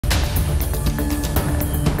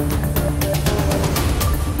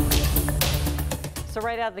So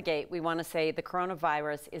right out of the gate, we want to say the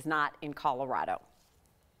coronavirus is not in Colorado.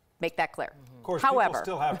 Make that clear. Of course, However, people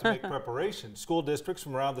still have to make preparations. School districts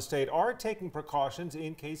from around the state are taking precautions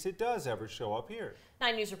in case it does ever show up here.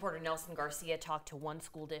 9 News reporter Nelson Garcia talked to one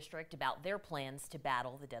school district about their plans to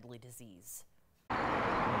battle the deadly disease.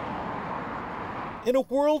 In a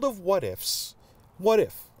world of what-ifs, what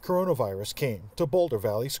if coronavirus came to Boulder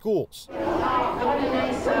Valley schools?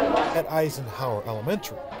 At Eisenhower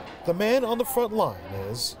Elementary, the man on the front line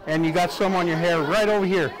is... And you got some on your hair right over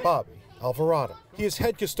here. Bobby Alvarado. He is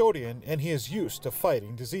head custodian and he is used to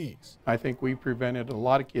fighting disease. I think we prevented a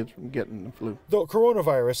lot of kids from getting the flu. Though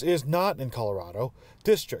coronavirus is not in Colorado,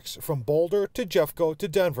 districts from Boulder to Jeffco to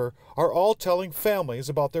Denver are all telling families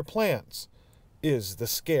about their plans. Is the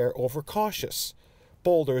scare overcautious?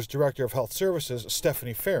 Boulder's Director of Health Services,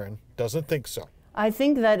 Stephanie Farron, doesn't think so. I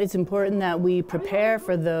think that it's important that we prepare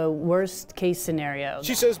for the worst case scenario.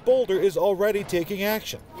 She says Boulder is already taking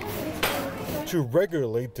action to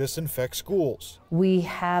regularly disinfect schools. We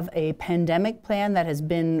have a pandemic plan that has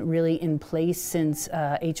been really in place since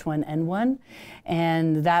H1N1,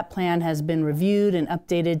 and that plan has been reviewed and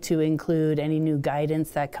updated to include any new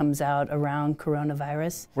guidance that comes out around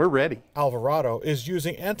coronavirus. We're ready. Alvarado is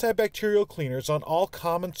using antibacterial cleaners on all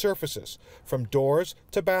common surfaces, from doors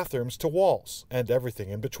to bathrooms to walls, and everything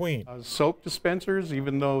in between. Soap dispensers,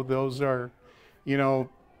 even though those are, you know,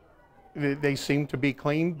 they seem to be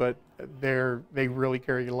clean, but they really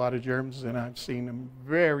carry a lot of germs, and I've seen them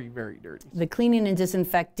very, very dirty. The cleaning and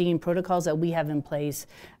disinfecting protocols that we have in place,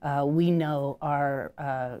 we know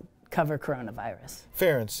are cover coronavirus.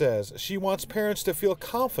 Farron says she wants parents to feel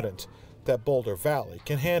confident that Boulder Valley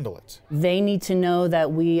can handle it. They need to know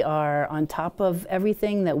that we are on top of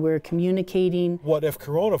everything, that we're communicating. What if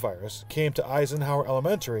coronavirus came to Eisenhower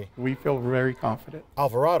Elementary? We feel very confident.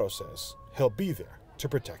 Alvarado says he'll be there to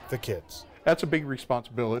protect the kids. That's a big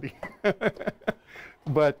responsibility.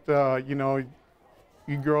 But, you know,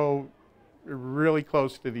 you grow really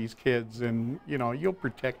close to these kids and, you know, you'll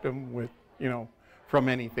protect them with, you know, from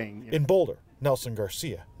anything. In Boulder, Nelson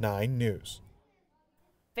Garcia, 9 News.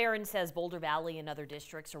 Farron says Boulder Valley and other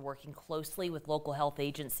districts are working closely with local health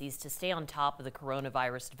agencies to stay on top of the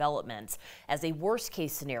coronavirus developments as a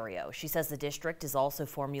worst-case scenario. She says the district is also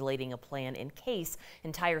formulating a plan in case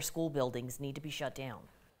entire school buildings need to be shut down.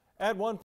 At one